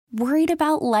Worried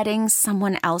about letting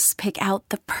someone else pick out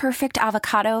the perfect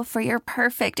avocado for your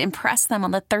perfect impress them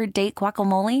on the third date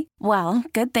guacamole? Well,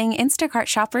 good thing Instacart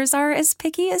shoppers are as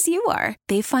picky as you are.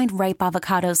 They find ripe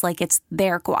avocados like it's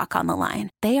their guac on the line.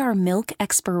 They are milk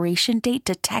expiration date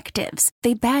detectives.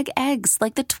 They bag eggs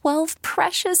like the 12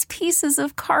 precious pieces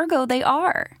of cargo they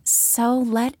are. So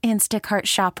let Instacart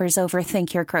shoppers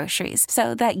overthink your groceries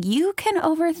so that you can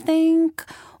overthink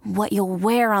what you'll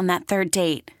wear on that third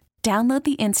date. Download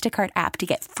the Instacart app to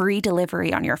get free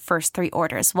delivery on your first 3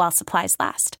 orders while supplies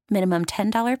last. Minimum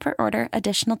 $10 per order.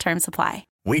 Additional terms apply.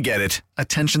 We get it.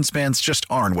 Attention spans just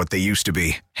aren't what they used to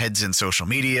be. Heads in social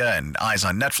media and eyes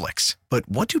on Netflix. But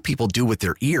what do people do with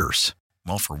their ears?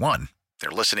 Well, for one, they're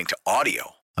listening to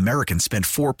audio. Americans spend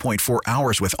 4.4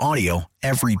 hours with audio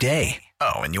every day.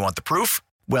 Oh, and you want the proof?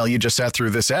 Well, you just sat through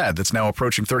this ad that's now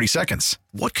approaching 30 seconds.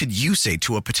 What could you say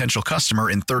to a potential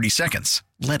customer in 30 seconds?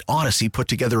 Let Odyssey put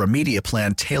together a media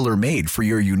plan tailor-made for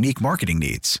your unique marketing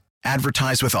needs.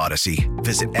 Advertise with Odyssey.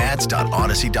 Visit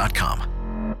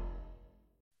ads.odyssey.com.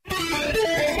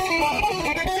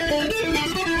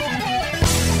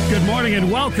 Good morning and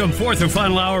welcome. Fourth and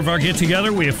final hour of our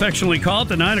get-together. We affectionately call it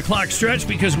the 9 o'clock stretch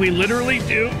because we literally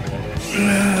do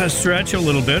stretch a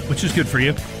little bit, which is good for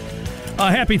you.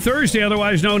 Happy Thursday,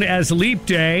 otherwise known as Leap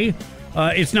Day.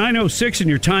 It's 9:06 and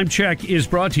your time check is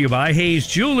brought to you by Hayes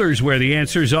Jewelers, where the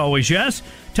answer is always yes.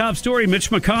 Top story,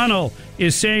 Mitch McConnell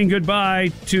is saying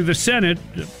goodbye to the Senate.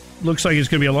 Looks like it's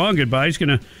going to be a long goodbye. He's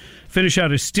going to finish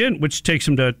out his stint, which takes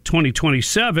him to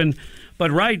 2027. But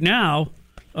right now,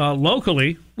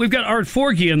 locally, we've got Art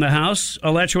Forgey in the house,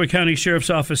 Alachua County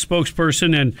Sheriff's Office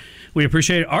spokesperson, and we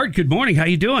appreciate it. Art, good morning. How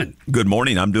you doing? Good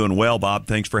morning. I'm doing well, Bob.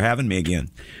 Thanks for having me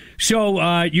again.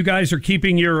 So you guys are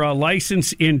keeping your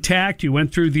license intact. You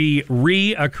went through the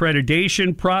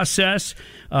re-accreditation process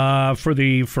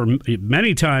for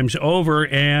many times over,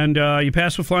 and you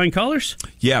passed with flying colors?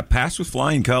 Yeah, passed with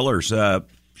flying colors.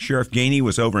 Sheriff Gainey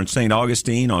was over in St.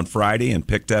 Augustine on Friday and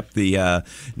picked up the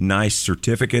nice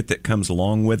certificate that comes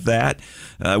along with that.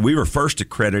 We were first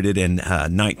accredited in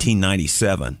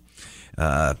 1997.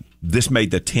 This made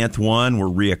the 10th one. We're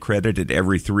reaccredited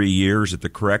every 3 years at the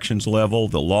corrections level,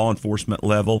 the law enforcement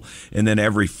level, and then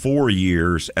every 4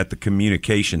 years at the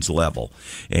communications level.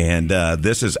 And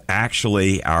this is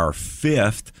actually our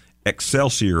 5th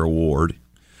Excelsior Award.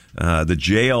 The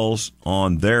jails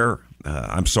on their,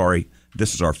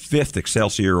 this is our 5th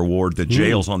Excelsior Award. The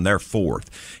jail's on their 4th.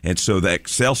 And so the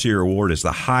Excelsior Award is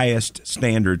the highest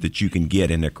standard that you can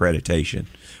get in accreditation,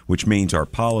 which means our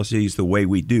policies, the way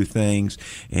we do things,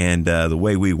 and the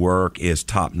way we work is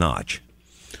top-notch.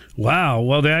 Wow.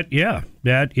 Well, that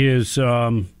is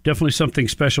definitely something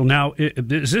special. Now,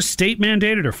 is this state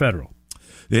mandated or federal?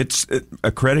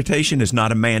 Accreditation is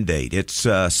not a mandate. It's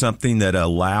something that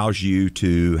allows you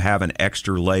to have an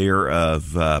extra layer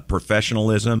of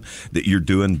professionalism, that you're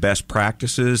doing best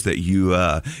practices, that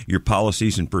your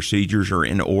policies and procedures are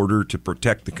in order to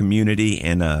protect the community,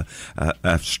 and a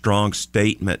strong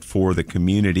statement for the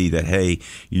community that, hey,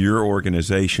 your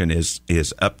organization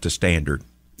is up to standard.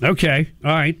 Okay.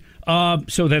 All right.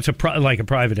 So that's like a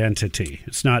private entity.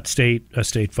 It's not a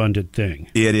state-funded thing.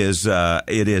 It is a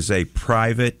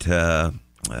private law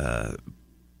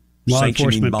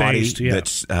enforcement body based,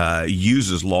 that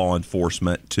uses law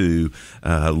enforcement to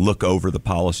look over the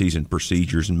policies and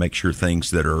procedures and make sure things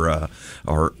that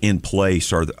are in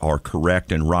place are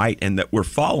correct and right, and that we're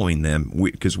following them,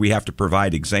 because we have to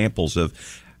provide examples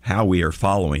of how we are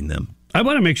following them. I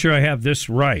want to make sure I have this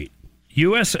right.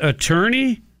 U.S.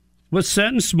 attorney was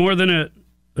sentenced more than a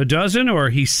dozen, or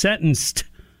he sentenced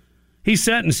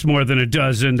more than a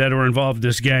dozen that were involved in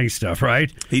this gang stuff, right?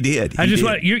 He did.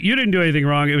 You didn't do anything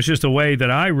wrong. It was just the way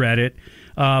that I read it.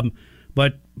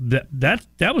 But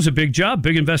that was a big job,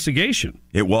 big investigation.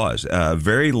 It was a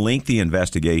very lengthy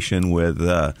investigation with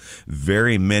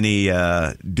very many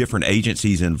different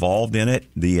agencies involved in it.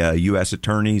 The U.S.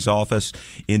 Attorney's Office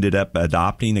ended up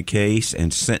adopting a case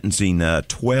and sentencing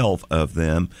 12 of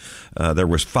them. There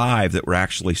was 5 that were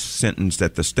actually sentenced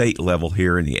at the state level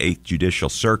here in the 8th Judicial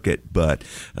Circuit, but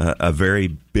a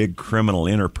very big criminal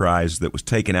enterprise that was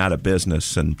taken out of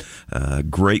business, and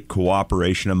great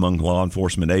cooperation among law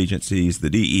enforcement agencies, the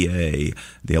DEA,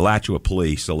 the Alachua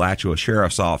Police, the Alachua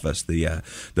Sheriff's Office, the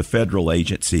federal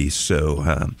agencies.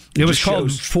 So it was called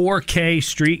 4K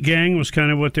Street Gang was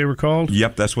kind of what they were called?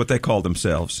 Yep, that's what they called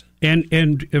themselves.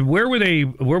 And where were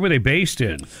they based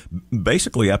in?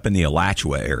 Basically up in the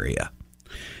Alachua area.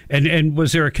 And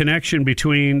was there a connection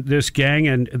between this gang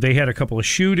and they had a couple of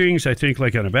shootings, I think,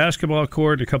 like on a basketball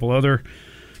court, a couple other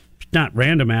not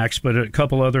random acts, but a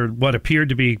couple other what appeared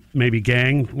to be maybe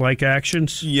gang-like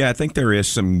actions? Yeah, I think there is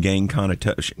some gang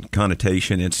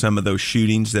connotation in some of those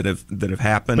shootings that have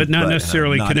happened, but not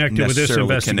necessarily connected with this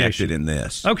investigation. Connected in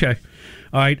this. Okay,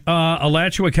 all right.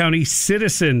 Alachua County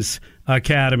Citizens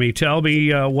Academy. Tell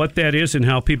me what that is and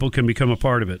how people can become a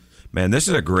part of it. Man, this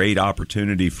is a great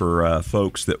opportunity for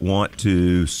folks that want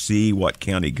to see what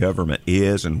county government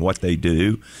is and what they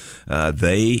do.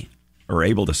 They are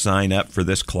able to sign up for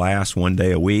this class one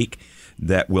day a week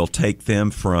that will take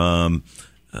them from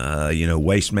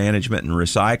waste management and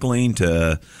recycling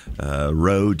to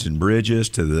roads and bridges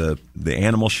to the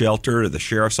animal shelter to the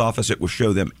sheriff's office. It will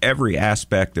show them every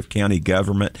aspect of county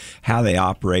government, how they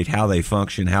operate, how they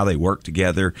function, how they work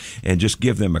together, and just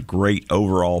give them a great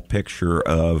overall picture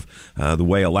of the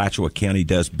way Alachua County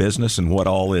does business and what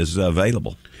all is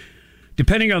available.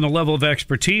 Depending on the level of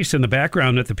expertise and the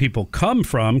background that the people come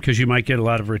from, because you might get a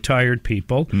lot of retired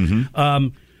people,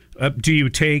 do you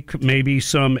take maybe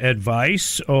some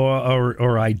advice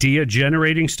or idea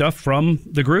generating stuff from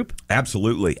the group?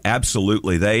 Absolutely.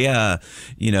 They,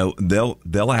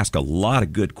 they'll ask a lot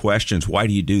of good questions. Why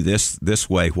do you do this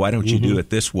way? Why don't you do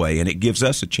it this way? And it gives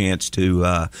us a chance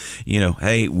to,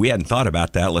 hey, we hadn't thought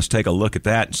about that. Let's take a look at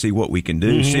that and see what we can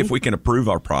do. See if we can improve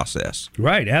our process.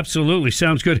 Right. Absolutely.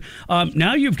 Sounds good.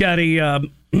 Now you've got a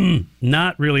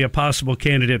not really a possible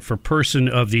candidate for Person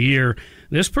of the Year.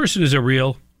 This person is a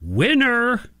real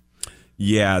winner.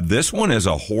 Yeah, this one is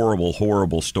a horrible,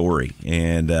 horrible story.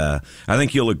 And I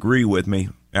think you'll agree with me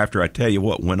after I tell you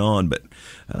what went on. But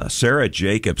Sarah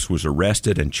Jacobs was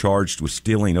arrested and charged with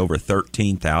stealing over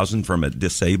 $13,000 from a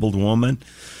disabled woman.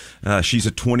 She's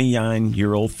a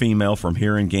 29-year-old female from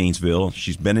here in Gainesville.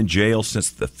 She's been in jail since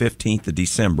the 15th of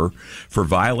December for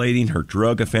violating her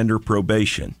drug offender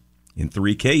probation in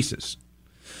 3 cases.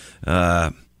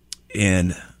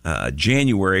 In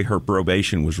January, her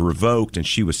probation was revoked, and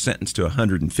she was sentenced to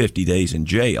 150 days in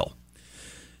jail.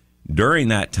 During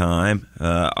that time,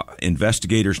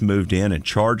 investigators moved in and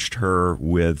charged her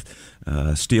with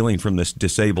stealing from this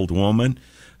disabled woman.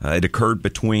 It occurred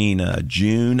between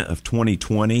June of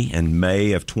 2020 and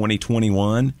May of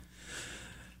 2021.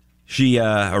 She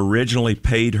originally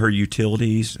paid her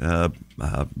utilities,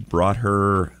 brought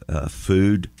her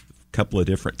food couple of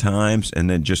different times, and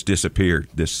then just disappeared.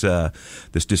 This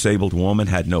disabled woman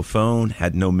had no phone,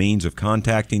 had no means of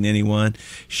contacting anyone.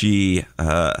 She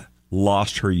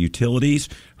lost her utilities.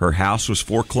 Her house was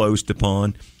foreclosed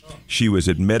upon. She was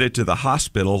admitted to the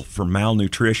hospital for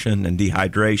malnutrition and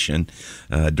dehydration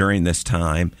during this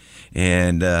time.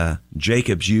 And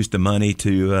Jacobs used the money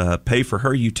to pay for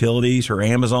her utilities, her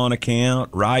Amazon account,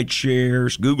 ride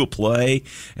shares, Google Play,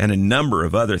 and a number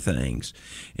of other things.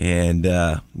 And,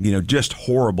 just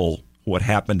horrible what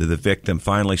happened to the victim.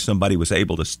 Finally, somebody was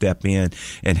able to step in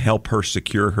and help her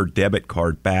secure her debit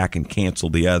card back and cancel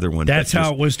the other one. That's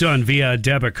how it was done, via a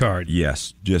debit card.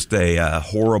 Yes, just a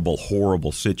horrible,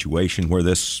 horrible situation where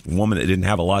this woman that didn't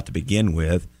have a lot to begin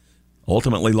with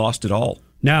ultimately lost it all.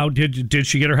 Now, did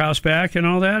she get her house back and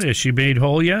all that? Is she made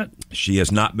whole yet? She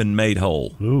has not been made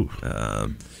whole. Ooh.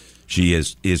 She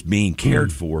is being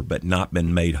cared for, but not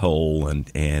been made whole, and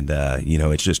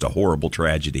it's just a horrible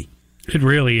tragedy. It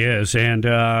really is, and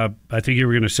I think you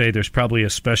were going to say there's probably a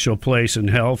special place in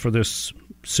hell for this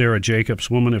Sarah Jacobs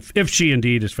woman if she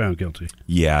indeed is found guilty.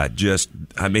 Yeah,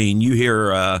 you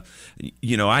hear,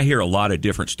 I hear a lot of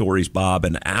different stories, Bob,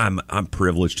 and I'm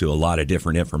privileged to a lot of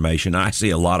different information. I see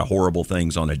a lot of horrible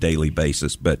things on a daily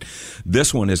basis, but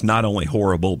this one is not only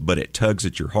horrible, but it tugs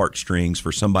at your heartstrings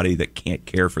for somebody that can't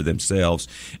care for themselves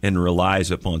and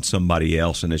relies upon somebody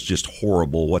else, and it's just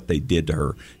horrible what they did to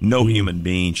her. No human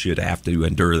being should have to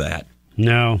endure that.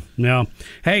 No.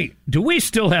 Hey, do we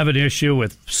still have an issue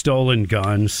with stolen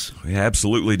guns? We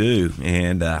absolutely do.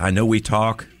 And I know we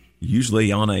talk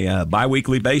usually on a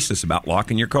biweekly basis about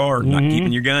locking your car, not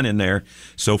keeping your gun in there.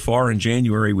 So far in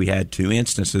January, we had 2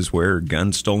 instances where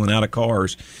guns stolen out of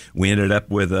cars. We ended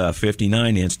up with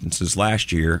 59 instances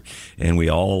last year, and we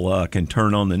all can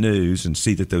turn on the news and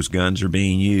see that those guns are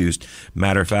being used.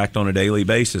 Matter of fact, on a daily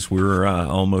basis, we're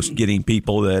almost getting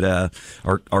people that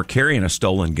are carrying a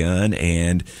stolen gun,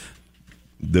 and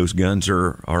those guns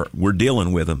we're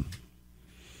dealing with them.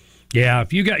 Yeah,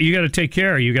 you got to take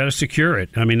care. You got to secure it.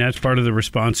 I mean, that's part of the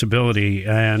responsibility,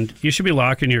 and you should be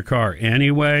locking your car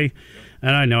anyway.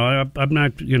 And I know I'm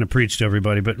not going to preach to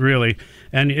everybody, but really,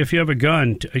 and if you have a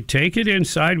gun, take it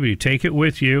inside with you. Take it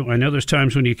with you. I know there's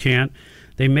times when you can't.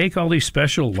 They make all these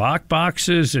special lock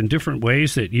boxes and different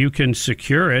ways that you can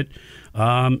secure it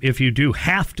if you do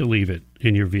have to leave it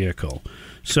in your vehicle.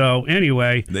 So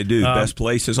anyway, they do. Best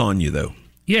place is on you, though.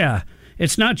 Yeah.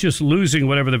 it's not just losing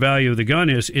whatever the value of the gun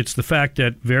is. It's the fact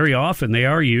that very often they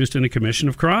are used in the commission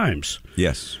of crimes.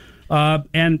 Yes.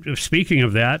 And speaking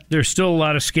of that, there's still a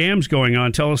lot of scams going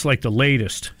on. Tell us, like, the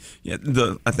latest. Yeah,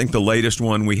 I think the latest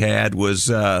one we had was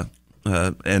an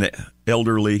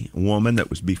elderly woman that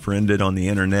was befriended on the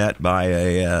internet by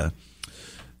a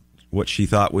what she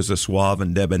thought was a suave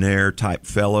and debonair type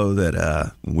fellow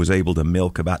that was able to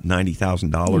milk about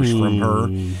 $90,000 from her,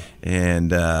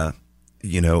 and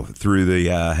through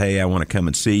the hey, I want to come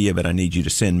and see you, but I need you to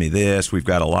send me this. We've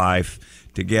got a life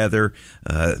together.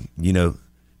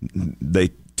 They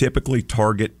typically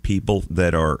target people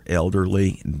that are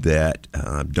elderly, that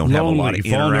don't have a lot of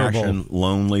interaction,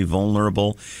 lonely,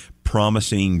 vulnerable,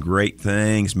 promising great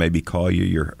things, maybe call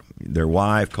you their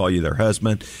wife, call you their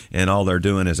husband, and all they're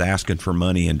doing is asking for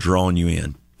money and drawing you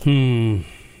in.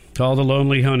 To all the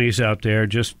lonely honeys out there,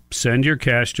 just send your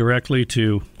cash directly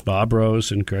to Bob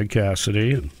Rose and Greg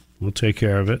Cassidy, and we'll take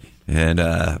care of it. And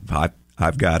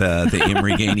I've got the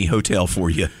Emory Gainey Hotel for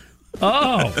you.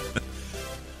 Oh,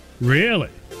 really?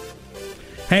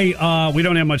 Hey, we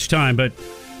don't have much time, but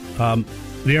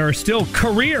there are still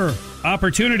career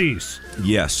opportunities.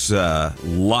 Yes,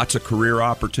 lots of career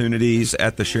opportunities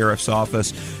at the sheriff's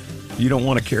office. You don't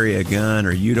want to carry a gun,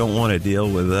 or you don't want to deal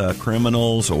with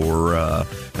criminals or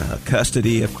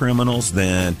custody of criminals,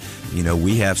 then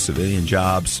we have civilian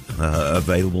jobs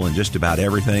available in just about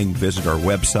everything. Visit our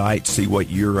website, see what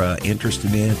you're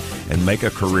interested in, and make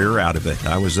a career out of it.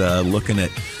 I was looking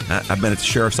at, I've been at the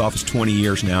sheriff's office 20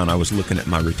 years now, and I was looking at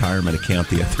my retirement account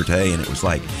the other day, and it was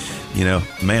like,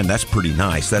 man, that's pretty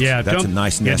nice. That's a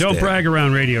nice nest egg. Don't brag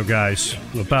around radio guys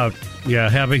about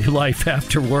having a life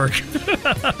after work.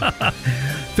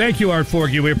 Thank you, Art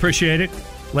Forgey. We appreciate it.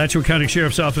 Alachua County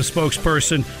Sheriff's Office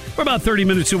spokesperson. We're about 30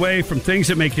 minutes away from things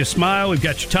that make you smile. We've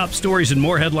got your top stories and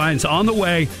more headlines on the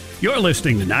way. You're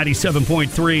listening to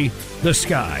 97.3 The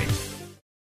Sky.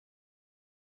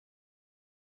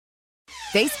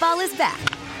 Baseball is back,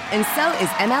 and so is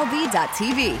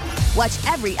MLB.tv.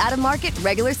 Watch every out-of-market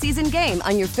regular season game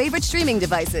on your favorite streaming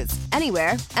devices,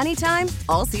 anywhere, anytime,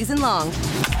 all season long.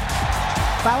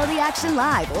 Follow the action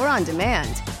live or on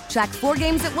demand. Track 4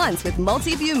 games at once with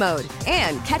multi-view mode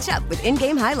and catch up with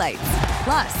in-game highlights.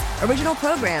 Plus, original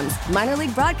programs, minor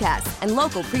league broadcasts, and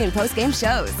local pre- and post-game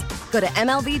shows. Go to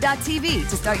MLB.tv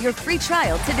to start your free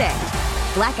trial today.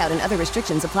 Blackout and other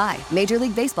restrictions apply. Major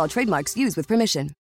League Baseball trademarks used with permission.